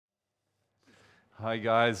Hi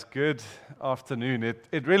guys, good afternoon.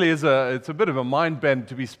 It really is it's a bit of a mind bend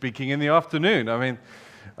to be speaking in the afternoon.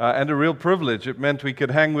 And a real privilege. It meant we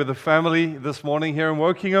could hang with the family this morning here in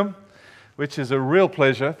Wokingham, which is a real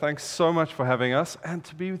pleasure. Thanks so much for having us, and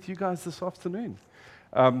to be with you guys this afternoon.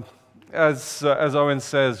 As Owen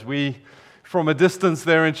says, we from a distance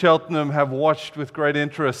there in Cheltenham have watched with great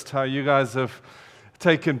interest how you guys have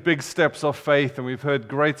taken big steps of faith, and we've heard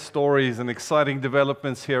great stories and exciting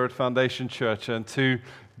developments here at Foundation Church. And to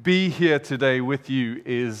be here today with you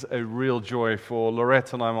is a real joy for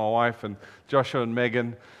Lorette and I, my wife, and Joshua and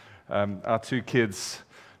Megan, our two kids.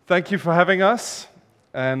 Thank you for having us.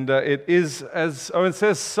 And it is, as Owen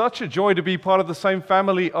says, such a joy to be part of the same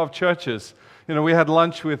family of churches. You know, we had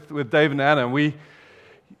lunch with Dave and Anna.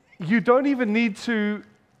 You don't even need to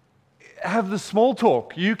have the small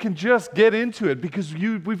talk. You can just get into it because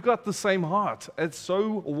we've got the same heart. It's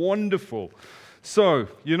so wonderful. So,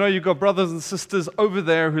 you know, you've got brothers and sisters over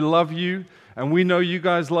there who love you, and we know you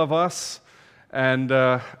guys love us, and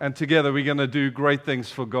together we're going to do great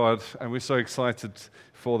things for God, and we're so excited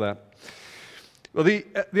for that. Well, the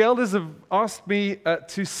elders have asked me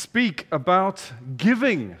to speak about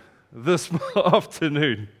giving this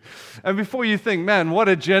afternoon. And before you think, man, what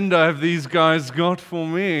agenda have these guys got for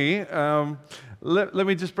me? Let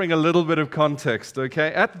me just bring a little bit of context,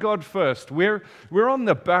 okay? At God First, we're on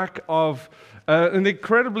the back of an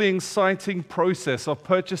incredibly exciting process of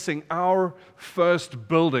purchasing our first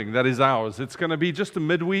building that is ours. It's going to be just a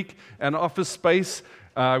midweek and office space.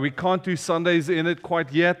 We can't do Sundays in it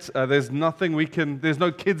quite yet. There's no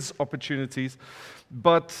kids opportunities.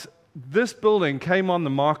 But this building came on the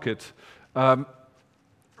market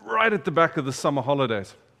right at the back of the summer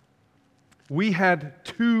holidays. We had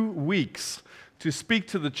 2 weeks to speak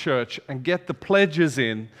to the church and get the pledges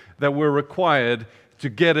in that were required to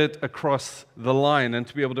get it across the line and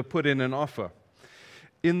to be able to put in an offer.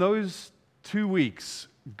 In those 2 weeks,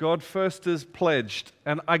 God First has pledged,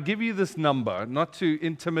 and I give you this number, not to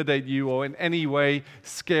intimidate you or in any way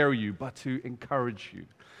scare you, but to encourage you.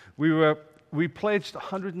 We pledged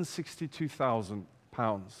 £162,000.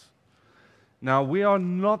 Now, we are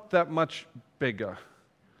not that much bigger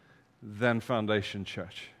than Foundation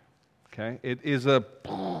Church, okay? It is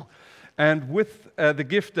and with the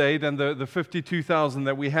gift aid and the $52,000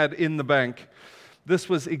 that we had in the bank, this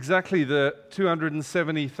was exactly the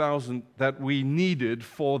 $270,000 that we needed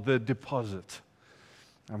for the deposit.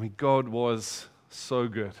 I mean, God was so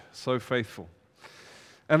good, so faithful.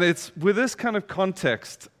 And it's with this kind of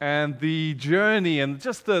context and the journey and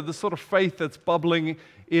just the sort of faith that's bubbling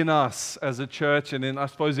in us as a church and I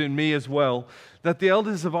suppose in me as well, that the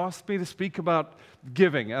elders have asked me to speak about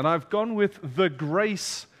giving. And I've gone with the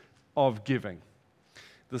grace of giving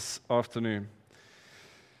this afternoon.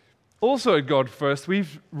 Also at God First,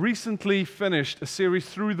 we've recently finished a series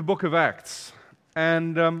through the book of Acts.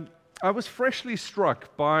 And I was freshly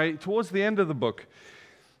struck by, towards the end of the book,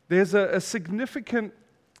 there's a significant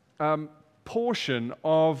portion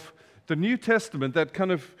of the New Testament that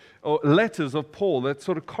or letters of Paul that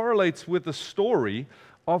sort of correlates with the story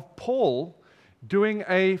of Paul doing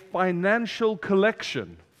a financial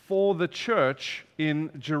collection for the church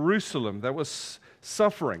in Jerusalem that was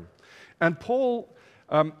suffering. And Paul,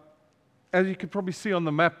 as you can probably see on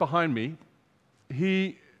the map behind me,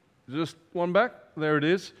 just one back, there it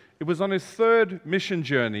is. It was on his third mission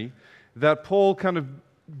journey that Paul kind of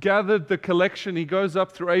gathered the collection. He goes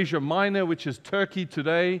up through Asia Minor, which is Turkey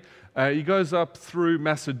today. He goes up through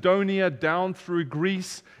Macedonia, down through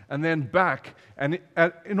Greece, and then back. And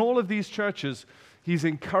in all of these churches, he's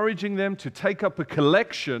encouraging them to take up a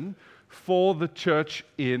collection for the church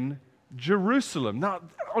in Jerusalem. Now,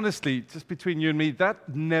 honestly, just between you and me,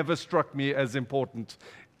 that never struck me as important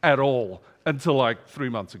at all until like 3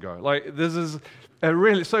 months ago. Like, this is a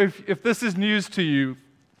really, so if this is news to you,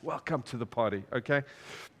 welcome to the party, okay?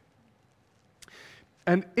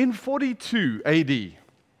 And in 42 AD,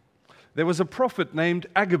 there was a prophet named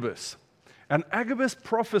Agabus. And Agabus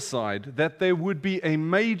prophesied that there would be a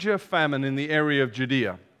major famine in the area of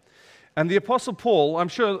Judea. And the Apostle Paul, I'm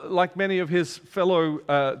sure like many of his fellow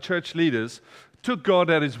church leaders, took God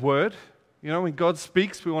at his word. You know, when God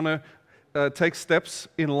speaks, we want to take steps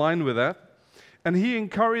in line with that. And he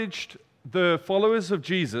encouraged the followers of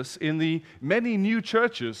Jesus in the many new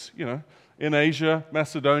churches, you know, in Asia,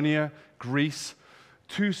 Macedonia, Greece,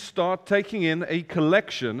 to start taking in a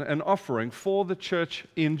collection, an offering for the church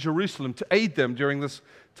in Jerusalem to aid them during this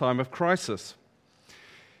time of crisis.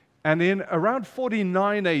 And in around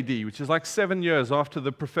 49 AD, which is like 7 years after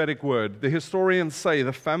the prophetic word, the historians say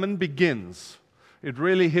the famine begins. It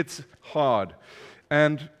really hits hard.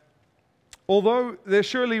 And although there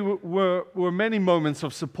surely were many moments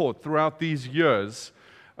of support throughout these years,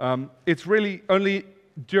 it's really only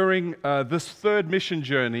during this third mission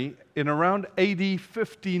journey in around AD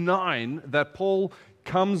 59 that Paul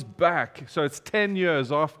comes back. So it's 10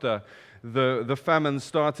 years after the famine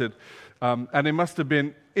started. And it must have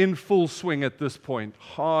been in full swing at this point,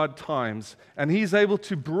 hard times. And he's able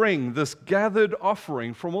to bring this gathered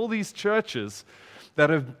offering from all these churches that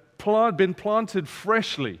have been planted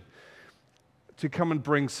freshly to come and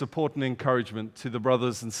bring support and encouragement to the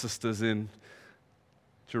brothers and sisters in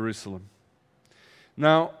Jerusalem.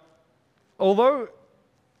 Now, although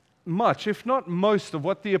much, if not most, of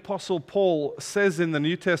what the Apostle Paul says in the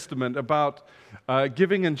New Testament about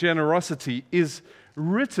giving and generosity is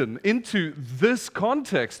written into this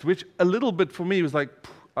context, which a little bit for me was like,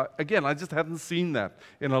 again, I just hadn't seen that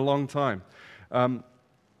in a long time.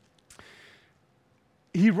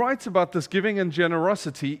 He writes about this giving and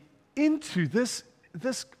generosity into this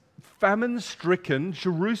famine-stricken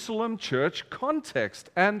Jerusalem church context.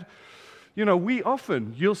 And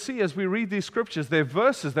you'll see as we read these scriptures, there are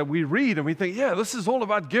verses that we read and we think, yeah, this is all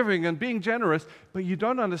about giving and being generous, but you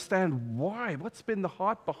don't understand why. What's been the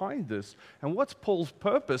heart behind this? And what's Paul's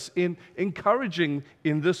purpose in encouraging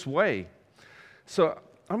in this way? So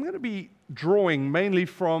I'm going to be drawing mainly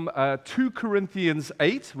from 2 Corinthians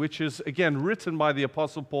 8, which is, again, written by the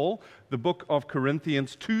Apostle Paul, the book of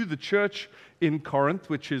Corinthians, to the church in Corinth,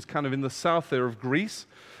 which is kind of in the south there of Greece.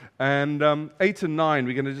 And 8 and 9,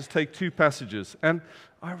 we're going to just take 2 passages. And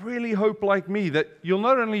I really hope, like me, that you'll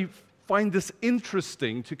not only find this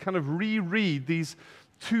interesting to kind of reread these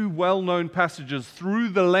 2 well-known passages through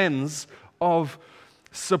the lens of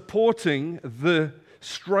supporting the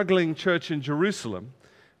struggling church in Jerusalem,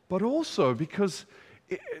 but also because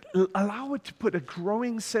allow it to put a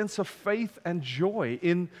growing sense of faith and joy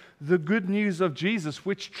in the good news of Jesus,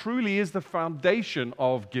 which truly is the foundation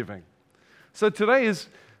of giving. So today is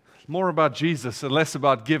more about Jesus and less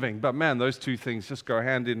about giving, but man, those 2 things just go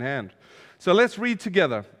hand in hand. So let's read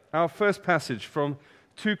together our first passage from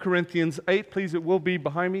 2 Corinthians 8. Please, it will be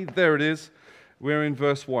behind me. There it is. We're in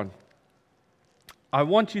verse 1. We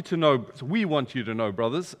want you to know,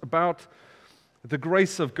 brothers, about the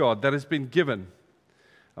grace of God that has been given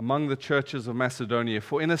among the churches of Macedonia.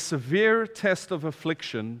 For in a severe test of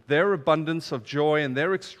affliction, their abundance of joy and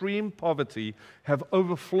their extreme poverty have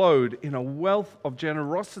overflowed in a wealth of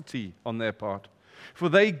generosity on their part. For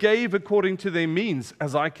they gave according to their means,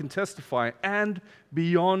 as I can testify, and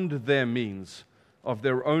beyond their means of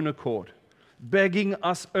their own accord, begging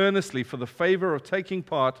us earnestly for the favor of taking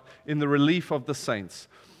part in the relief of the saints.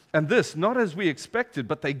 And this, not as we expected,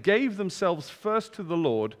 but they gave themselves first to the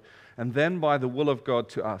Lord, and then by the will of God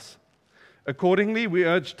to us. Accordingly, we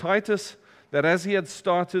urge Titus that as he had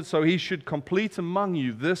started, so he should complete among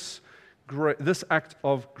you this act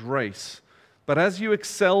of grace. But as you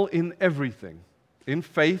excel in everything, in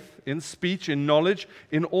faith, in speech, in knowledge,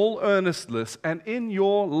 in all earnestness, and in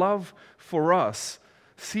your love for us,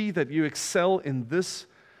 see that you excel in this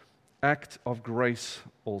act of grace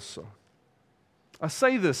also. I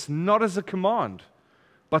say this not as a command,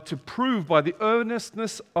 but to prove by the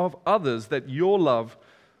earnestness of others that your love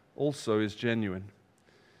also is genuine.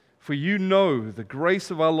 For you know the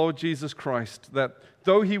grace of our Lord Jesus Christ, that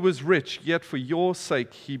though he was rich, yet for your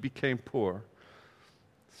sake he became poor,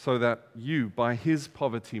 so that you by his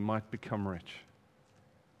poverty might become rich.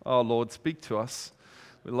 Oh Lord, speak to us.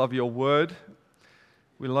 We love your word.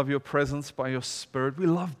 We love your presence by your Spirit. We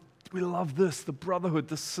love this, the brotherhood,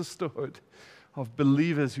 the sisterhood of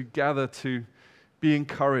believers who gather to be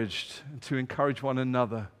encouraged and to encourage one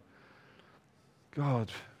another. God,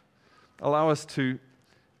 allow us to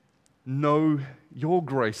know your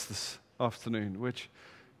grace this afternoon, which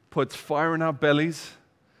puts fire in our bellies,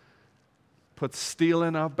 puts steel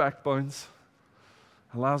in our backbones,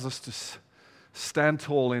 allows us to stand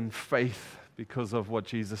tall in faith because of what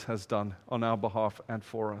Jesus has done on our behalf and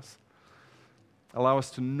for us. Allow us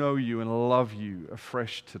to know you and love you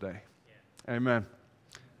afresh today. Yeah. Amen.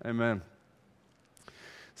 Amen.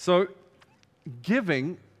 So,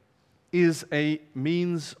 giving is a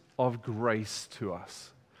means of grace to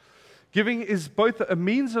us. Giving is both a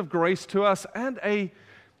means of grace to us and a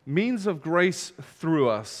means of grace through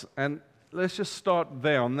us. And let's just start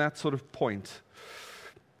there on that sort of point.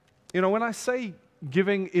 When I say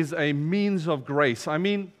giving is a means of grace, I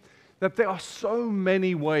mean that there are so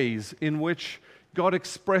many ways in which God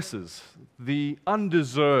expresses the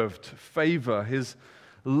undeserved favor, his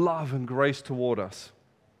love and grace toward us.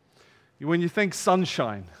 When you think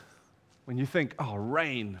sunshine, when you think,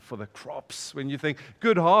 rain for the crops, when you think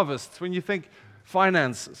good harvests, when you think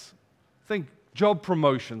finances, think job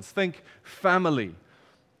promotions, think family,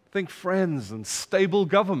 think friends and stable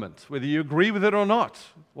government, whether you agree with it or not.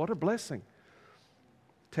 What a blessing.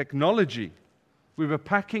 Technology. We were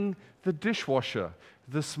packing the dishwasher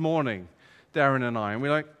this morning, Darren and I, and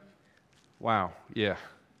we're like, wow, yeah,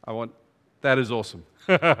 that is awesome.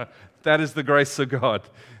 That is the grace of God.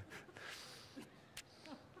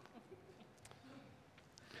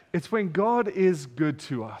 It's when God is good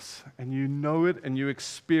to us, and you know it and you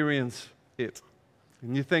experience it.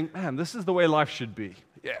 And you think, man, this is the way life should be.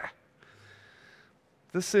 Yeah.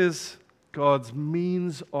 This is God's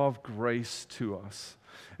means of grace to us.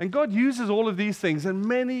 And God uses all of these things and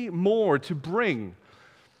many more to bring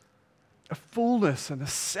a fullness and a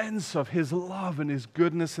sense of His love and His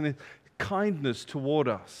goodness and His kindness toward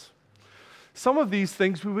us. Some of these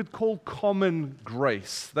things we would call common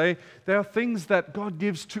grace. They are things that God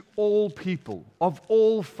gives to all people, of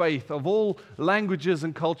all faith, of all languages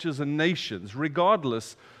and cultures and nations,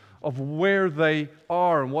 regardless of where they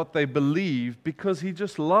are and what they believe, because He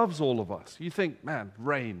just loves all of us. You think, man,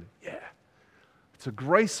 rain, yeah. It's a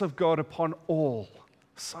grace of God upon all.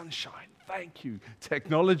 Sunshine, thank you.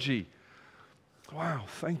 Technology, wow,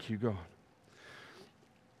 thank you, God.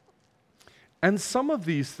 And some of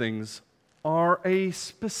these things are a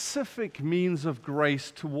specific means of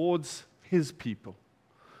grace towards His people,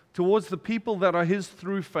 towards the people that are His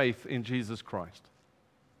through faith in Jesus Christ.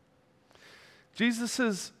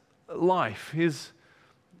 Jesus' life, His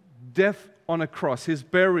death on a cross, His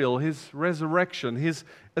burial, His resurrection, His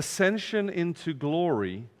ascension into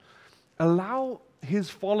glory, allow His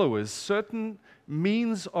followers certain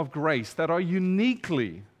means of grace that are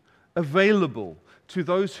uniquely available to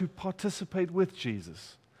those who participate with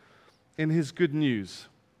Jesus in His good news,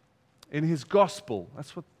 in His gospel.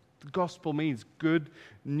 That's what the gospel means, good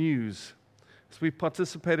news. As we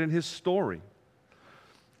participate in His story.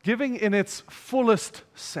 Giving in its fullest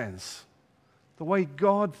sense, the way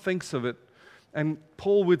God thinks of it, and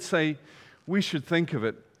Paul would say we should think of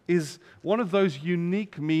it, is one of those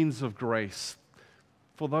unique means of grace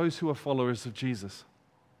for those who are followers of Jesus.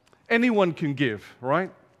 Anyone can give,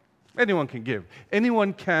 right? Anyone can give.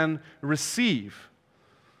 Anyone can receive.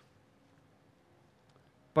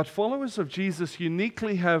 But followers of Jesus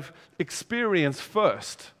uniquely have experienced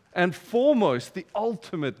first and foremost the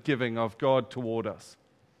ultimate giving of God toward us.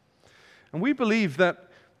 And we believe that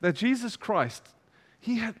Jesus Christ,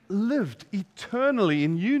 He had lived eternally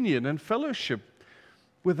in union and fellowship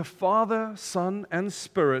with the Father, Son, and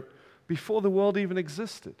Spirit before the world even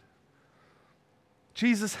existed.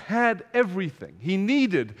 Jesus had everything. He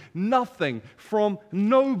needed nothing from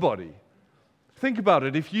nobody. Think about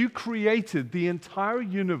it. If you created the entire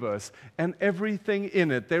universe and everything in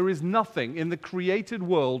it, there is nothing in the created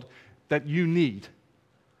world that you need.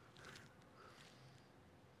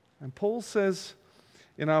 And Paul says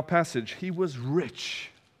in our passage, He was rich.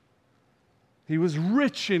 He was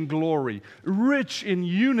rich in glory, rich in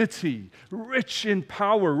unity, rich in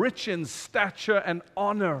power, rich in stature and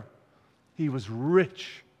honor. He was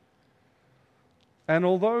rich. And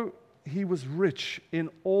although He was rich in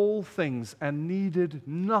all things and needed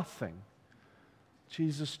nothing,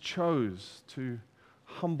 Jesus chose to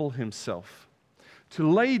humble Himself, to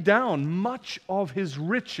lay down much of His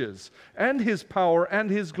riches and His power and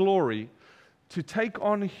His glory, to take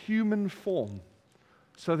on human form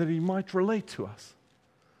so that He might relate to us,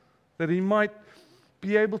 that He might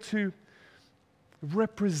be able to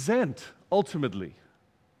represent ultimately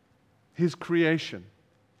His creation,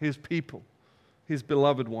 His people, His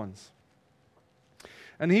beloved ones.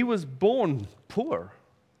 And He was born poor.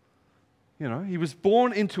 You know, He was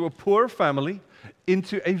born into a poor family,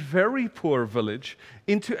 into a very poor village,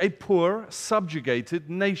 into a poor, subjugated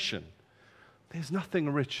nation. There's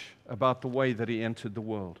nothing rich about the way that He entered the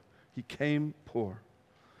world. He came poor.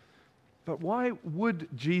 But why would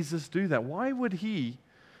Jesus do that? Why would He,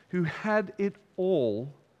 who had it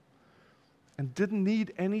all and didn't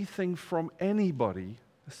need anything from anybody,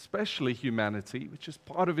 especially humanity, which is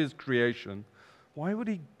part of His creation, why would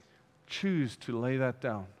He choose to lay that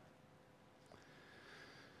down?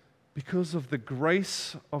 Because of the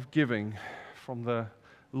grace of giving from the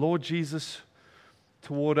Lord Jesus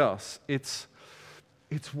toward us. It's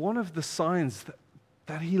one of the signs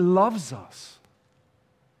that He loves us.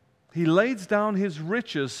 He lays down His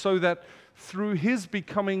riches so that through His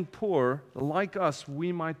becoming poor, like us,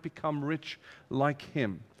 we might become rich like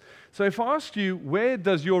Him. So if I asked you, where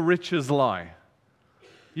does your riches lie?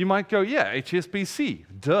 You might go, yeah, HSBC.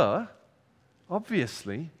 Duh.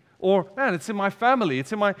 Obviously. Or, man, it's in my family.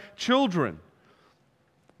 It's in my children.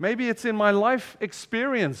 Maybe it's in my life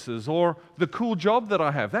experiences or the cool job that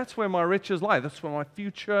I have. That's where my riches lie. That's where my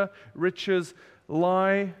future riches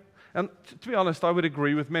lie. And to be honest, I would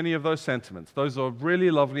agree with many of those sentiments. Those are really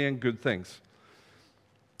lovely and good things.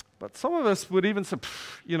 But some of us would even say,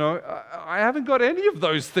 I haven't got any of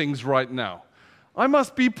those things right now. I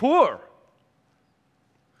must be poor.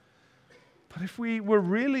 But if we were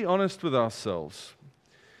really honest with ourselves,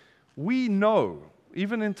 we know,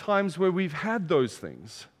 even in times where we've had those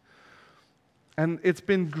things, and it's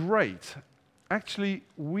been great, actually,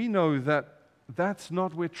 we know that that's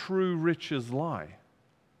not where true riches lie,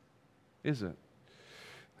 is it?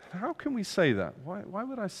 How can we say that? Why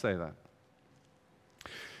would I say that?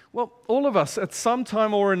 Well, all of us at some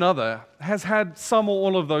time or another has had some or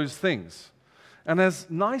all of those things. And as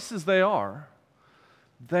nice as they are,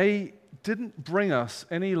 they didn't bring us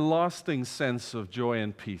any lasting sense of joy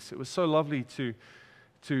and peace. It was so lovely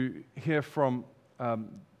to hear from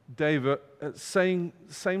Dave saying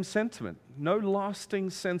same sentiment. No lasting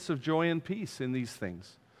sense of joy and peace in these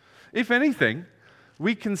things. If anything,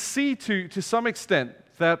 we can see to some extent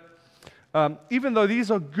that even though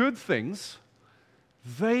these are good things,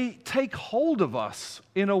 they take hold of us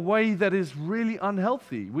in a way that is really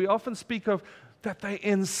unhealthy. We often speak of that they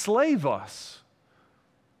enslave us.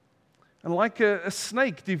 And like a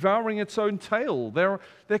snake devouring its own tail, there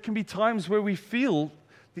can be times where we feel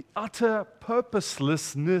the utter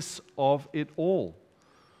purposelessness of it all.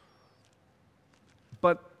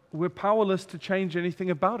 But we're powerless to change anything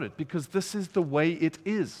about it because this is the way it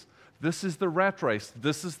is. This is the rat race.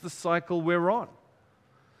 This is the cycle we're on.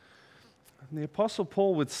 And the Apostle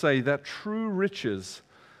Paul would say that true riches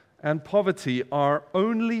and poverty are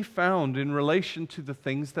only found in relation to the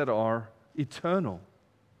things that are eternal.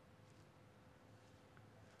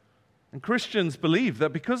 And Christians believe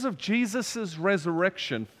that because of Jesus'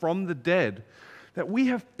 resurrection from the dead, that we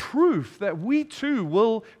have proof that we too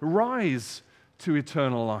will rise to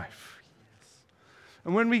eternal life.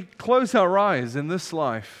 And when we close our eyes in this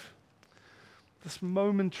life, this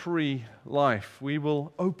momentary life, we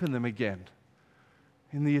will open them again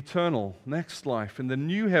in the eternal next life, in the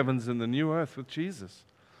new heavens and the new earth with Jesus.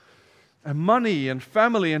 And money and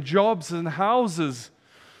family and jobs and houses,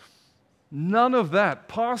 none of that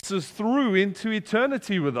passes through into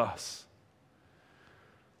eternity with us.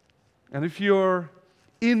 And if you're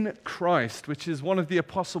in Christ, which is one of the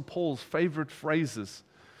Apostle Paul's favorite phrases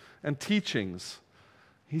and teachings,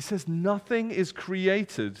 he says nothing is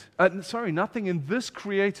created, nothing in this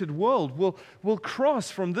created world will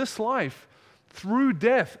cross from this life through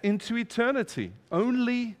death into eternity.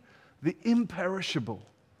 Only the imperishable,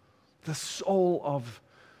 the soul of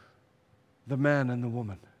the man and the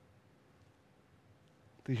woman,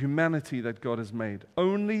 the humanity that God has made.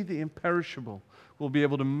 Only the imperishable will be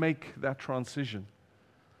able to make that transition.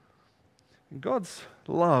 And God's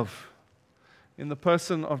love in the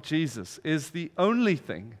person of Jesus is the only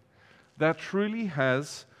thing that truly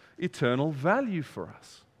has eternal value for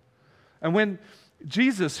us. And when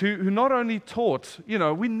Jesus, who not only taught,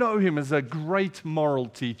 we know him as a great moral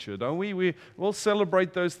teacher, don't we? We all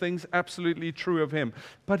celebrate those things, absolutely true of him.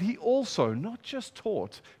 But he also not just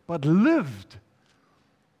taught, but lived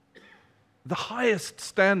the highest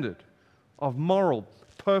standard of moral,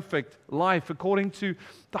 perfect life according to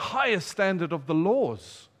the highest standard of the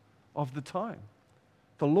laws of the time,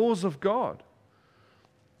 the laws of God.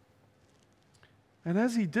 And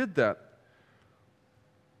as he did that,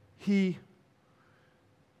 he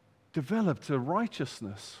developed a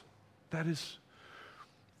righteousness that is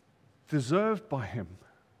deserved by him,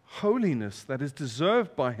 holiness that is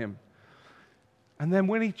deserved by him. And then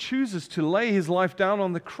when he chooses to lay his life down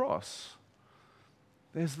on the cross,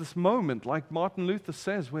 there's this moment, like Martin Luther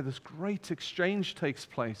says, where this great exchange takes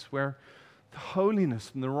place, where the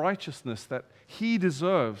holiness and the righteousness that he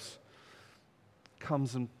deserves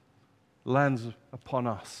comes and lands upon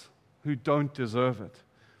us who don't deserve it.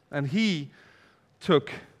 And he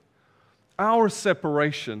took our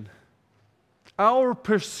separation, our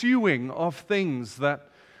pursuing of things that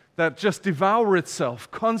just devour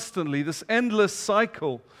itself constantly, this endless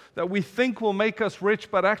cycle that we think will make us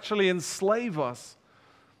rich but actually enslave us.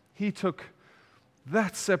 He took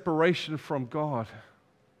that separation from God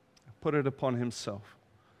and put it upon himself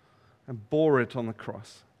and bore it on the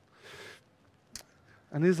cross.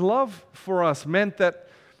 And his love for us meant that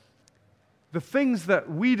the things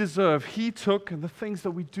that we deserve, he took, and the things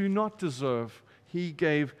that we do not deserve, he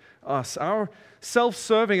gave us. Our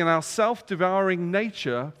self-serving and our self-devouring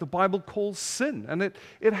nature, the Bible calls sin, and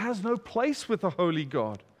it has no place with a holy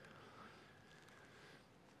God.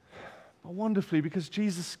 But wonderfully, because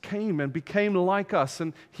Jesus came and became like us,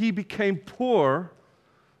 and he became poor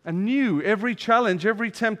and knew every challenge, every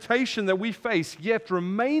temptation that we face, yet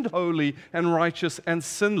remained holy and righteous and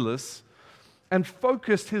sinless, and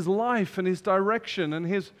focused his life and his direction and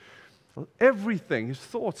his everything, his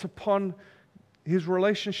thoughts upon his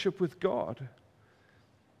relationship with God,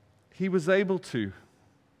 he was able to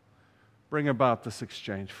bring about this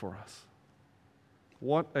exchange for us.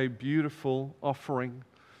 What a beautiful offering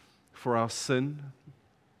for our sin,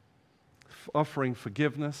 offering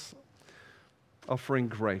forgiveness, offering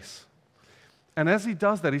grace. And as he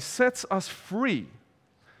does that, he sets us free.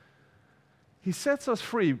 He sets us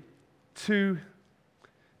free to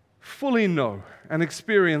fully know and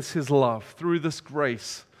experience his love through this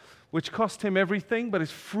grace, which cost him everything but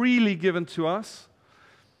is freely given to us.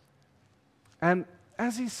 And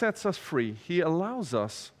as he sets us free, he allows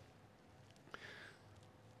us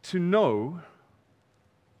to know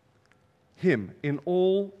him in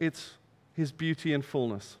all his beauty and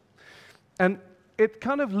fullness. And it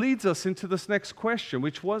kind of leads us into this next question,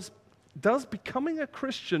 which was, does becoming a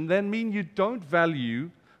Christian then mean you don't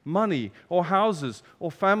value money or houses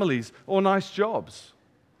or families or nice jobs?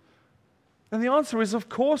 And the answer is, of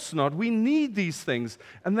course not. We need these things,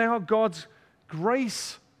 and they are God's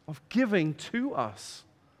grace of giving to us.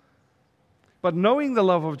 But knowing the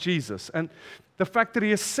love of Jesus and the fact that he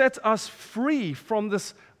has set us free from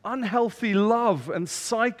this unhealthy love and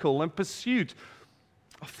cycle and pursuit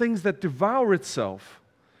of things that devour itself,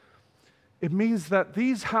 it means that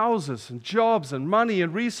these houses and jobs and money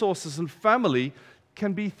and resources and family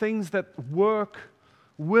can be things that work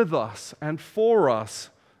with us and for us,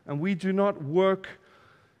 and we do not work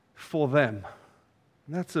for them.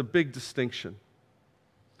 And that's a big distinction.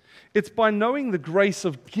 It's by knowing the grace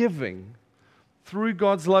of giving through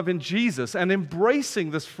God's love in Jesus and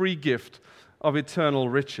embracing this free gift of eternal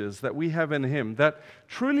riches that we have in him that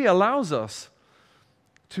truly allows us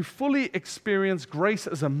to fully experience grace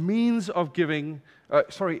as a means of giving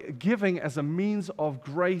as a means of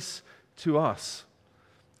grace to us.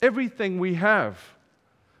 Everything we have,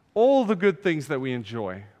 all the good things that we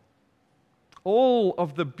enjoy, all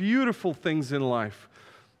of the beautiful things in life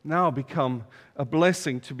now become a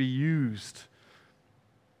blessing to be used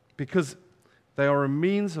because they are a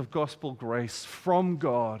means of gospel grace from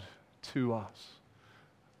God to us.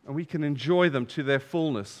 And we can enjoy them to their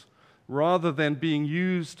fullness rather than being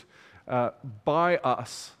used by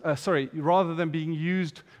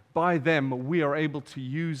them, we are able to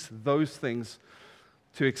use those things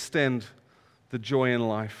to extend the joy in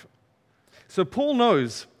life. So Paul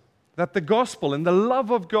knows that the gospel and the love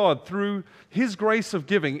of God through his grace of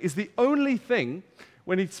giving is the only thing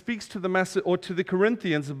when he speaks to the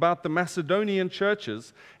Corinthians about the Macedonian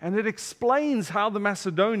churches, and it explains how the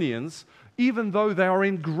Macedonians, even though they are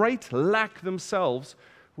in great lack themselves,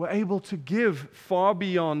 were able to give far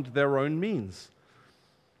beyond their own means.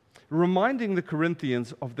 Reminding the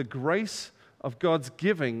Corinthians of the grace of God's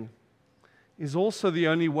giving is also the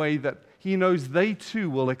only way that he knows they too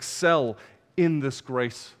will excel in this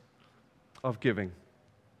grace of giving.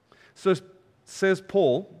 So says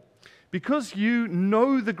Paul, because you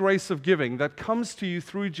know the grace of giving that comes to you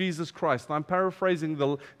through Jesus Christ, and I'm paraphrasing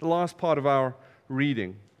the last part of our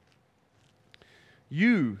reading.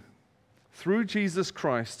 You, through Jesus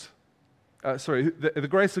Christ, the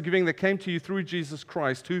grace of giving that came to you through Jesus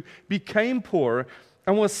Christ, who became poor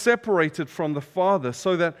and was separated from the Father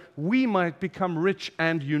so that we might become rich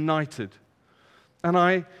and united. And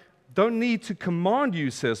I don't need to command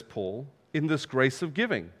you, says Paul, in this grace of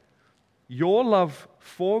giving. Your love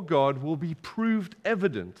for God will be proved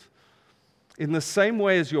evident in the same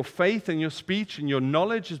way as your faith and your speech and your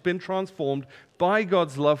knowledge has been transformed by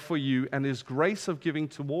God's love for you and his grace of giving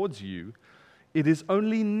towards you. It is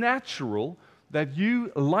only natural that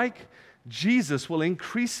you, like Jesus, will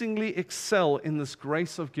increasingly excel in this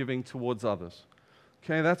grace of giving towards others.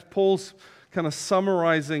 Okay, that's Paul's kind of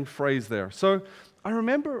summarizing phrase there. So I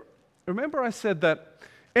remember I said that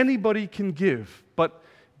anybody can give, but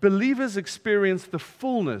believers experience the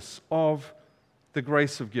fullness of the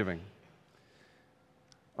grace of giving.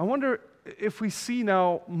 I wonder if we see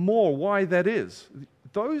now more why that is.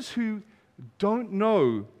 Those who don't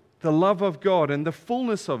know the love of God and the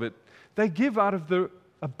fullness of it, they give out of the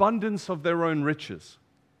abundance of their own riches.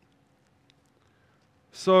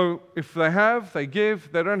 So if they have, they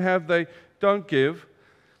give. They don't have, they don't give.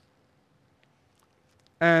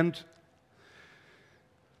 And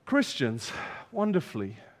Christians,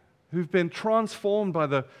 wonderfully, who've been transformed by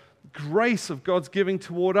the grace of God's giving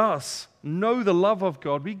toward us, know the love of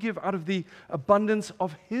God. We give out of the abundance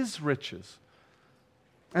of his riches.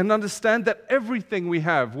 And understand that everything we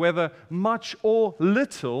have, whether much or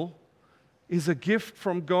little, is a gift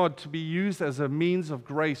from God to be used as a means of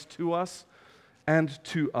grace to us and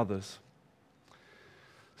to others.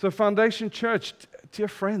 So Foundation Church, dear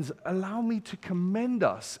friends, allow me to commend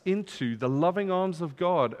us into the loving arms of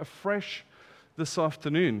God afresh this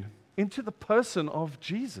afternoon, into the person of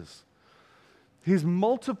Jesus. His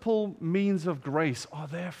multiple means of grace are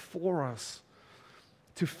there for us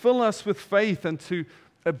to fill us with faith and to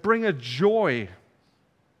bring a joy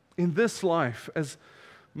in this life as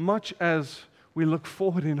much as we look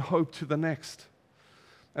forward in hope to the next.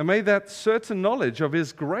 And may that certain knowledge of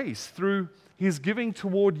His grace through His giving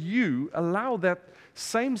toward you allow that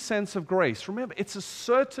same sense of grace. Remember, it's a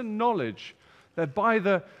certain knowledge that by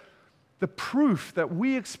the proof that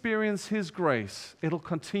we experience His grace, it'll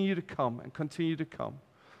continue to come and continue to come.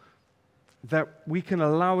 That we can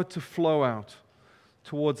allow it to flow out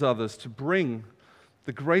towards others, to bring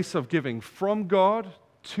the grace of giving from God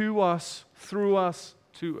to us, through us,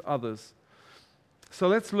 to others. So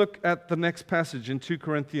let's look at the next passage in 2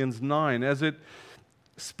 Corinthians 9 as it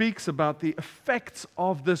speaks about the effects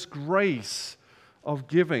of this grace of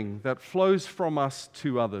giving that flows from us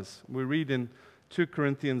to others. We read in 2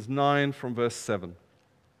 Corinthians 9 from verse 7.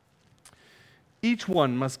 Each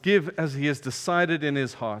one must give as he has decided in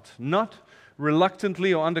his heart, not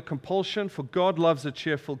reluctantly or under compulsion, for God loves a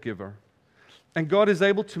cheerful giver. And God is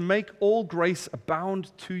able to make all grace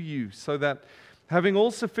abound to you, so that having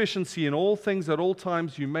all sufficiency in all things at all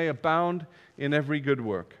times, you may abound in every good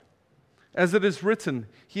work. As it is written,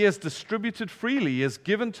 He has distributed freely, He has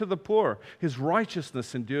given to the poor, His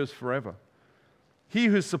righteousness endures forever. He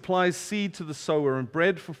who supplies seed to the sower and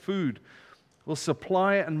bread for food will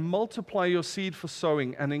supply and multiply your seed for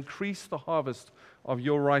sowing and increase the harvest of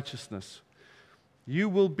your righteousness. You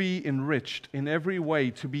will be enriched in every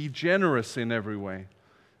way, to be generous in every way,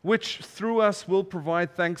 which through us will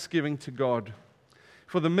provide thanksgiving to God.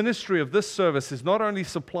 For the ministry of this service is not only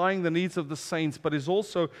supplying the needs of the saints, but is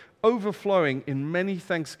also overflowing in many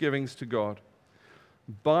thanksgivings to God.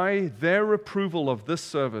 By their approval of this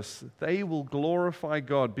service, they will glorify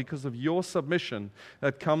God because of your submission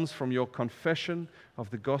that comes from your confession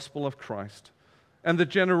of the gospel of Christ, and the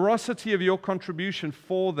generosity of your contribution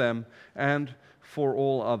for them and for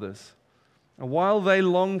all others. And while they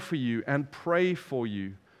long for you and pray for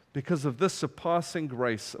you because of this surpassing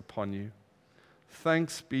grace upon you,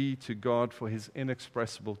 thanks be to God for His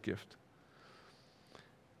inexpressible gift.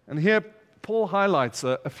 And here Paul highlights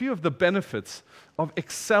a few of the benefits of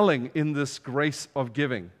excelling in this grace of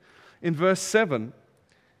giving. In verse 7,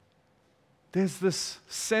 there's this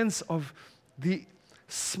sense of the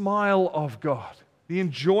smile of God, the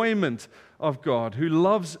enjoyment of God who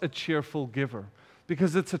loves a cheerful giver,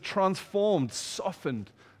 because it's a transformed, softened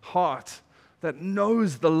heart that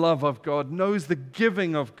knows the love of God, knows the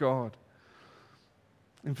giving of God.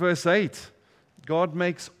 In verse 8, God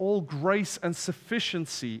makes all grace and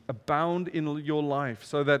sufficiency abound in your life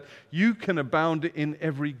so that you can abound in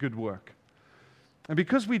every good work. And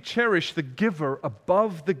because we cherish the giver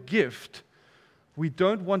above the gift, we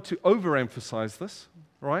don't want to overemphasize this,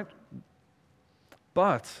 right?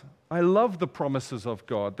 But I love the promises of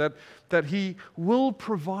God that He will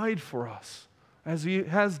provide for us, as He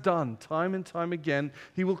has done time and time again.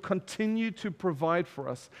 He will continue to provide for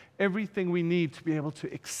us everything we need to be able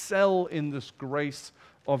to excel in this grace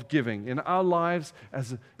of giving in our lives,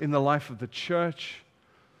 as in the life of the church.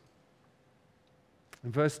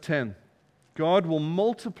 In verse 10, God will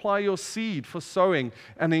multiply your seed for sowing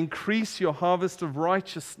and increase your harvest of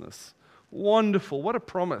righteousness. Wonderful. What a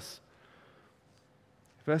promise.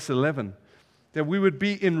 Verse 11, that we would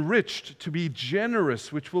be enriched to be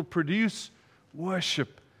generous, which will produce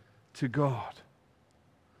worship to God.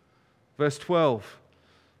 Verse 12,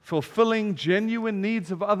 fulfilling genuine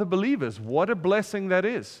needs of other believers. What a blessing that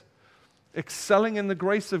is. Excelling in the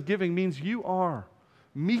grace of giving means you are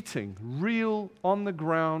meeting real, on the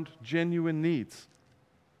ground, genuine needs.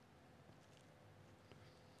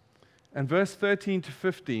 And verse 13 to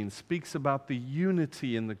 15 speaks about the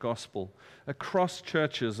unity in the gospel across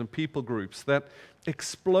churches and people groups that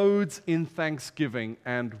explodes in thanksgiving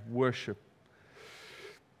and worship.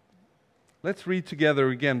 Let's read together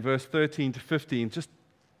again verse 13 to 15, just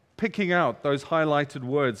picking out those highlighted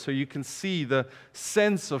words so you can see the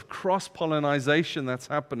sense of cross-pollination that's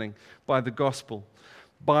happening by the gospel.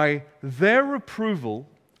 By their approval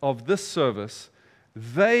of this service,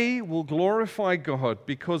 they will glorify God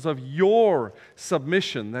because of your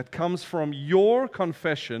submission that comes from your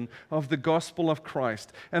confession of the gospel of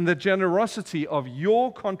Christ and the generosity of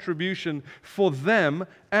your contribution for them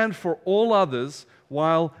and for all others,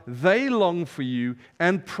 while they long for you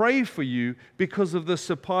and pray for you because of the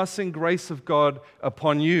surpassing grace of God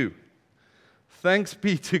upon you. Thanks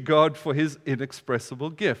be to God for His inexpressible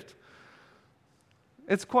gift.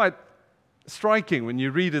 It's quite striking when you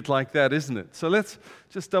read it like that, isn't it? So let's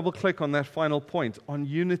just double-click on that final point, on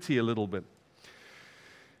unity a little bit.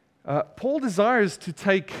 Paul desires to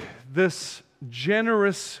take this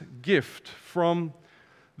generous gift from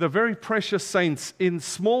the very precious saints in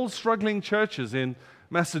small, struggling churches in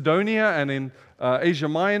Macedonia and in Asia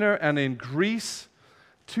Minor and in Greece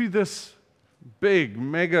to this big,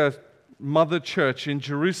 mega mother church in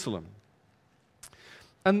Jerusalem.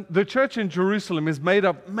 And the church in Jerusalem is made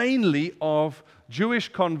up mainly of Jewish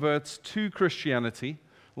converts to Christianity,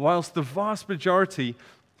 whilst the vast majority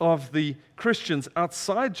of the Christians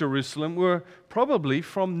outside Jerusalem were probably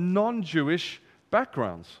from non-Jewish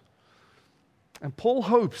backgrounds. And Paul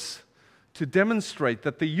hopes to demonstrate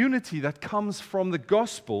that the unity that comes from the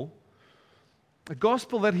gospel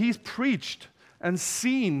that he's preached and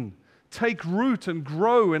seen take root and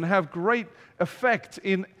grow and have great effect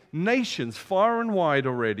in nations far and wide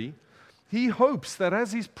already, he hopes that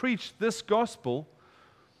as he's preached this gospel,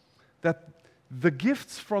 that the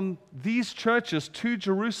gifts from these churches to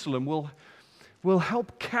Jerusalem will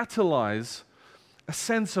help catalyze a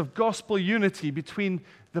sense of gospel unity between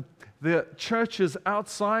the churches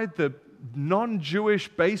outside, the non-Jewish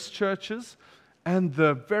based churches, and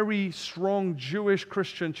the very strong Jewish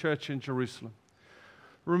Christian church in Jerusalem.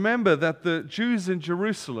 Remember that the Jews in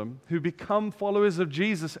Jerusalem who become followers of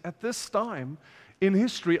Jesus at this time in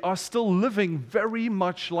history are still living very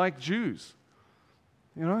much like Jews.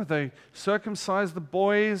 You know, they circumcise the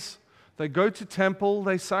boys, they go to temple,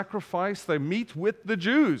 they sacrifice, they meet with the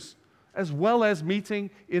Jews, as well as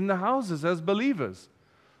meeting in the houses as believers.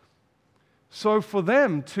 So for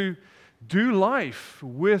them to do life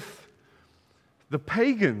with the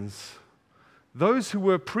pagans, those who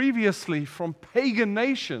were previously from pagan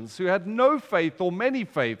nations, who had no faith or many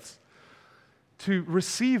faiths, to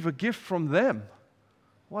receive a gift from them,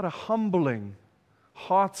 what a humbling,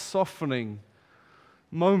 heart-softening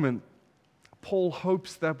moment Paul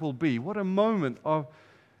hopes that will be. What a moment of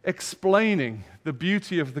explaining the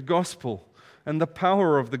beauty of the gospel and the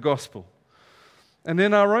power of the gospel. And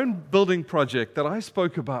in our own building project that I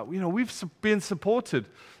spoke about, we've been supported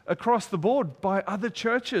across the board by other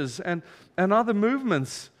churches and other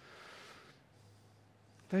movements.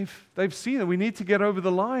 They've seen that we need to get over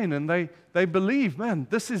the line, and they believe, man,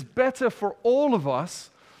 this is better for all of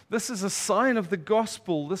us. This is a sign of the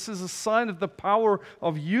gospel. This is a sign of the power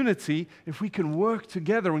of unity if we can work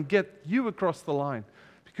together and get you across the line.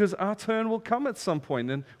 Because our turn will come at some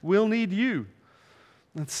point, and we'll need you.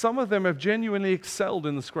 And some of them have genuinely excelled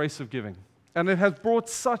in this grace of giving. And it has brought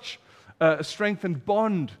such a strengthened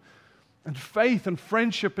bond and faith and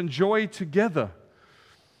friendship and joy together.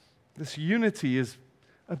 This unity is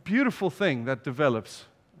a beautiful thing that develops.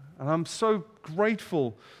 And I'm so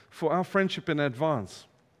grateful for our friendship in advance.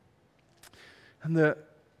 And the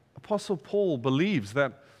Apostle Paul believes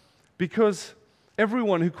that because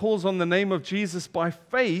everyone who calls on the name of Jesus by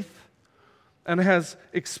faith and has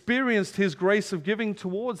experienced His grace of giving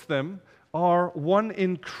towards them are one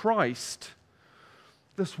in Christ,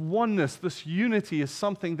 this oneness, this unity is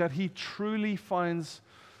something that he truly finds,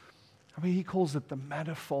 he calls it the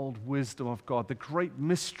manifold wisdom of God, the great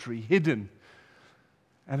mystery hidden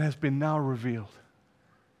and has been now revealed.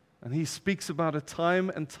 And he speaks about it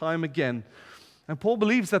time and time again. And Paul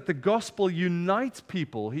believes that the gospel unites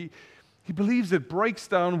people. He believes it breaks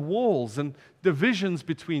down walls and divisions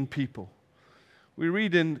between people. We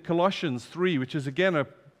read in Colossians 3, which is again a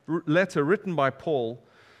letter written by Paul,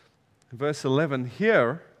 verse 11,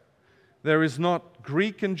 here there is not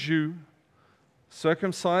Greek and Jew,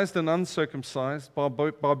 circumcised and uncircumcised,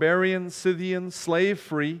 barbarian, Scythian, slave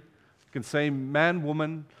free. You can say man,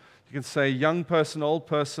 woman, you can say young person, old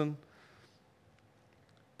person,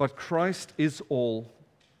 but Christ is all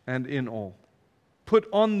and in all. Put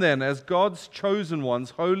on then as God's chosen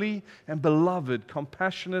ones, holy and beloved,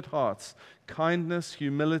 compassionate hearts, kindness,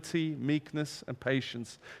 humility, meekness, and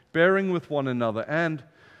patience, bearing with one another, and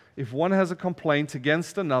if one has a complaint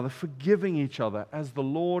against another, forgiving each other, as the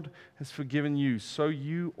Lord has forgiven you, so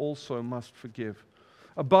you also must forgive.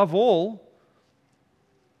 Above all,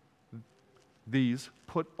 these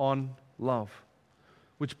put on love,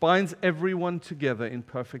 which binds everyone together in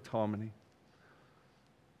perfect harmony.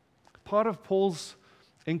 Part of Paul's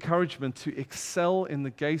encouragement to excel in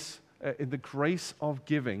the grace of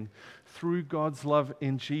giving through God's love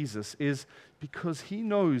in Jesus is because he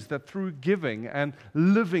knows that through giving and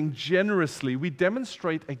living generously, we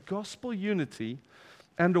demonstrate a gospel unity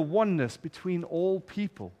and a oneness between all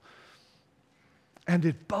people. And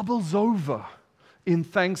it bubbles over in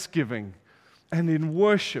thanksgiving and in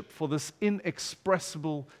worship for this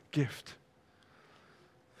inexpressible gift.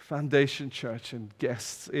 Foundation Church and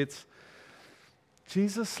guests,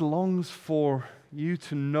 Jesus longs for you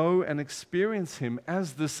to know and experience Him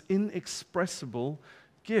as this inexpressible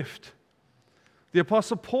gift. The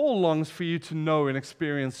Apostle Paul longs for you to know and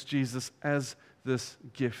experience Jesus as this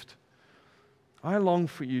gift. I long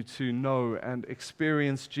for you to know and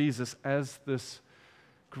experience Jesus as this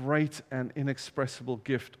great and inexpressible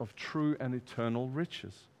gift of true and eternal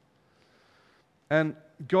riches. And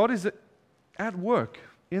God is at work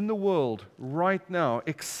in the world right now,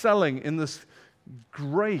 excelling in this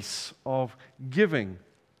grace of giving.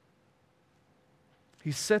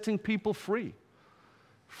 He's setting people free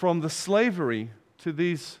from the slavery to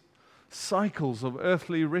these cycles of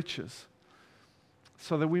earthly riches,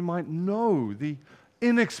 so that we might know the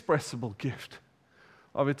inexpressible gift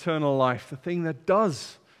of eternal life, the thing that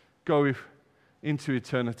does go into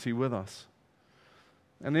eternity with us.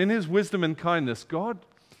 And in His wisdom and kindness, God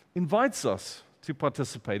invites us to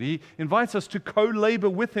participate. He invites us to co-labor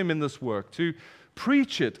with Him in this work, to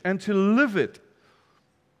preach it and to live it.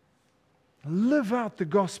 Live out the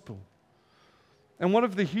gospel. And one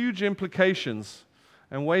of the huge implications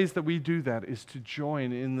and ways that we do that is to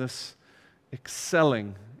join in this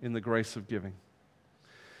excelling in the grace of giving.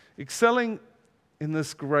 Excelling in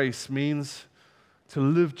this grace means to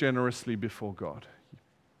live generously before God.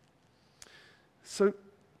 So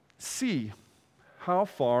see how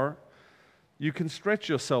far you can stretch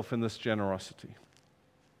yourself in this generosity.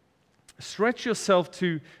 Stretch yourself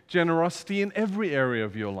to generosity in every area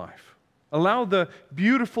of your life. Allow the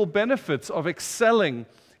beautiful benefits of excelling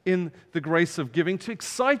in the grace of giving to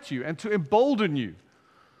excite you and to embolden you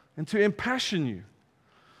and to impassion you.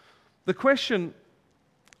 The question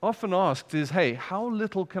often asked is, hey, how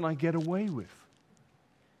little can I get away with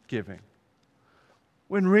giving?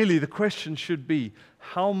 When really the question should be,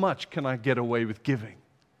 how much can I get away with giving?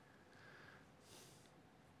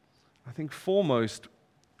 I think foremost,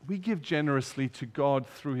 we give generously to God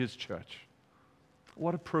through His church.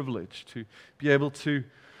 What a privilege to be able to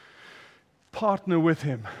partner with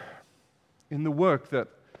Him in the work that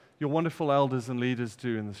your wonderful elders and leaders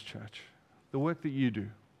do in this church, the work that you do,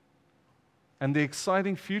 and the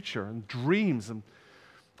exciting future and dreams and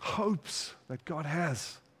hopes that God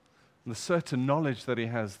has, and the certain knowledge that He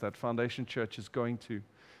has that Foundation Church is going to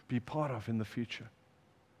be part of in the future.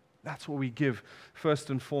 That's what we give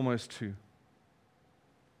first and foremost to.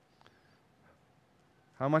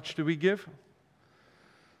 How much do we give?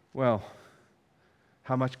 Well,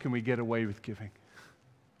 how much can we get away with giving?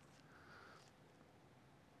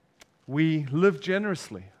 We live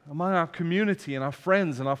generously among our community and our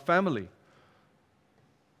friends and our family.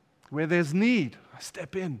 Where there's need, I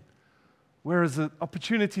step in. Where there's an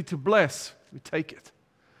opportunity to bless, we take it.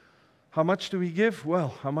 How much do we give?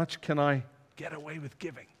 Well, how much can I get away with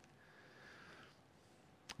giving?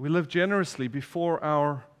 We live generously before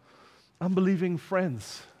our unbelieving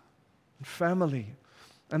friends and family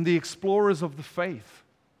and the explorers of the faith.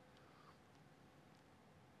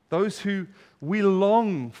 Those who we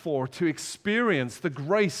long for to experience the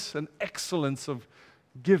grace and excellence of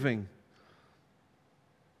giving,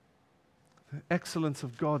 the excellence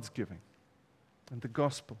of God's giving and the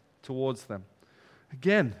gospel towards them.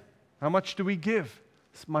 Again, how much do we give?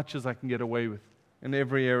 As much as I can get away with in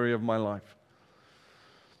every area of my life.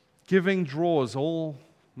 Giving draws all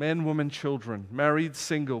men, women, children, married,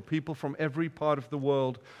 single, people from every part of the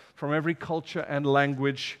world, from every culture and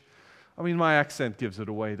language. I mean, my accent gives it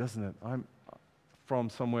away, doesn't it? I'm from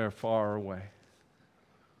somewhere far away.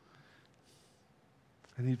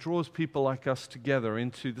 And He draws people like us together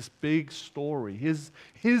into this big story,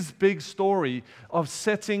 His big story of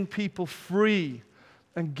setting people free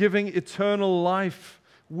and giving eternal life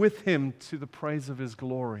with Him to the praise of His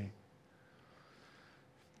glory.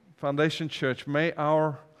 Foundation Church, may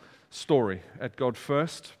our story at God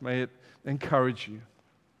First, may it encourage you.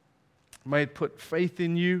 May it put faith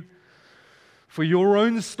in you for your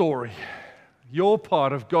own story, your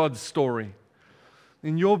part of God's story,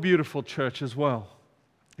 in your beautiful church as well.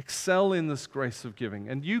 Excel in this grace of giving,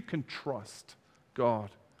 and you can trust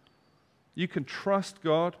God. You can trust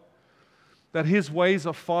God that His ways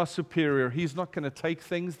are far superior. He's not going to take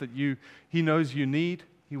things that He knows you need.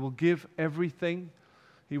 He will give everything.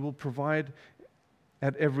 He will provide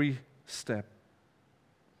at every step.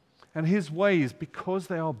 And His ways, because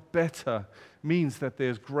they are better, means that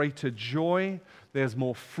there's greater joy, there's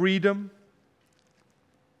more freedom,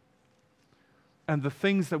 and the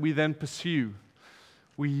things that we then pursue,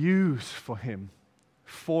 we use for Him,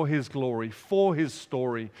 for His glory, for His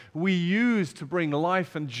story. We use to bring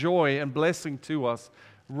life and joy and blessing to us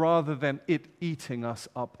rather than it eating us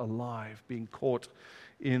up alive, being caught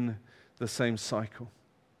in the same cycle.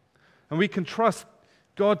 And we can trust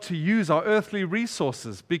God to use our earthly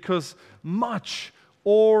resources because much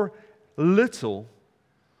or little,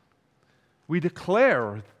 we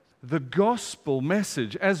declare the gospel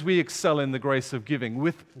message as we excel in the grace of giving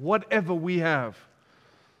with whatever we have.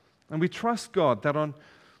 And we trust God that on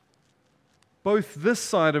both this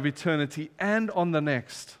side of eternity and on the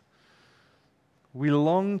next, we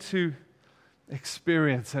long to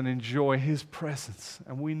experience and enjoy His presence,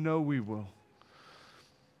 and we know we will.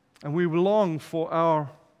 And we long for our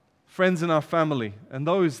friends in our family and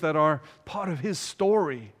those that are part of His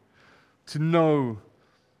story to know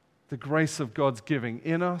the grace of God's giving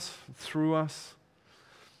in us, through us.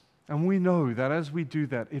 And we know that as we do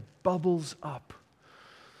that, it bubbles up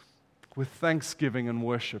with thanksgiving and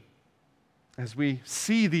worship as we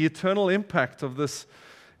see the eternal impact of this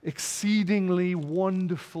exceedingly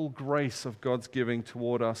wonderful grace of God's giving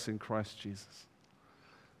toward us in Christ Jesus.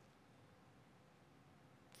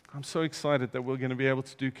 I'm so excited that we're going to be able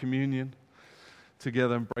to do communion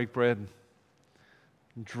together and break bread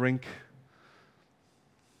and drink.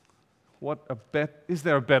 Is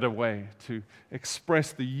there a better way to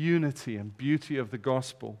express the unity and beauty of the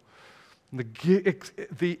gospel,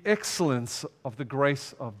 the excellence of the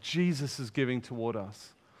grace of Jesus' giving toward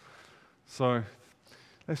us? So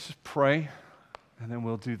let's just pray, and then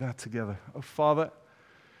we'll do that together. Oh, Father,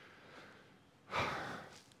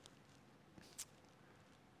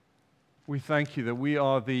 we thank you that we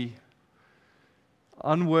are the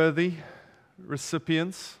unworthy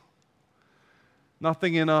recipients.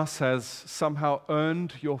 Nothing in us has somehow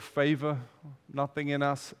earned your favor. Nothing in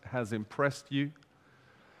us has impressed you.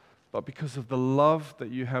 But because of the love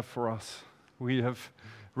that you have for us, we have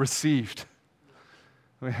received.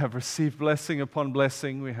 We have received blessing upon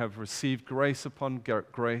blessing. We have received grace upon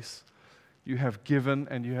grace. You have given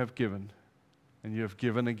and you have given. And you have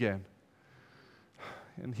given again.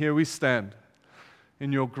 And here we stand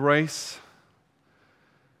in your grace.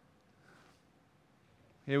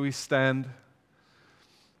 Here we stand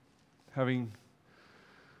having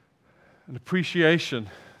an appreciation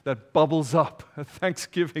that bubbles up, a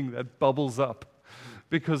thanksgiving that bubbles up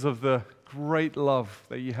because of the great love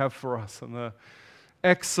that you have for us and the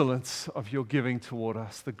excellence of your giving toward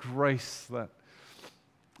us, the grace that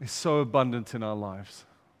is so abundant in our lives.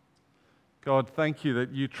 God, thank you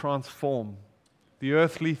that you transform the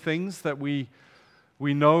earthly things that we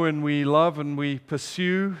know and we love and we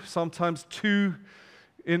pursue, sometimes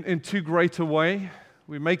in too great a way.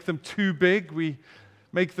 We make them too big. We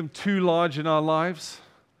make them too large in our lives.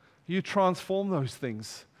 You transform those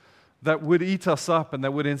things that would eat us up and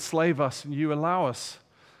that would enslave us, and you allow us,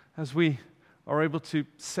 as we are able to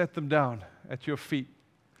set them down at your feet,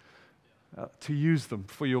 to use them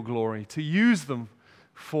for your glory, to use them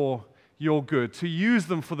for your good, to use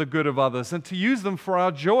them for the good of others, and to use them for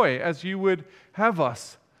our joy as you would have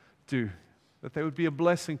us do, that they would be a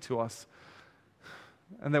blessing to us,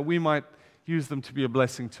 and that we might use them to be a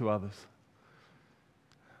blessing to others.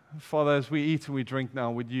 Father, as we eat and we drink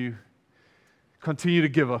now, would you continue to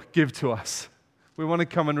give to us? We want to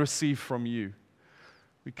come and receive from you.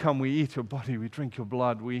 We come, we eat your body, we drink your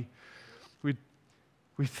blood. We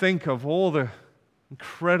think of all the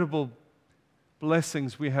incredible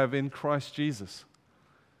blessings we have in Christ Jesus.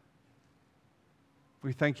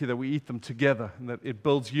 We thank you that we eat them together and that it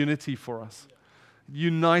builds unity for us. It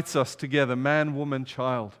unites us together, man, woman,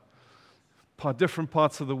 child. Different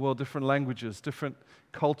parts of the world, different languages, different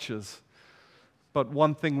cultures. But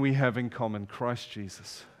one thing we have in common, Christ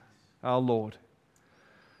Jesus, our Lord.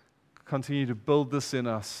 Continue to build this in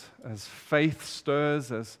us as faith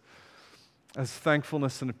stirs, as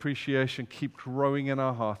thankfulness and appreciation keep growing in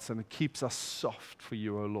our hearts, and it keeps us soft for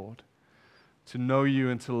you, O Lord, to know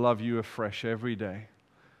you and to love you afresh every day,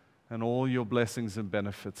 and all your blessings and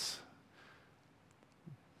benefits.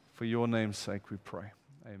 For your name's sake we pray.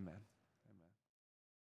 Amen.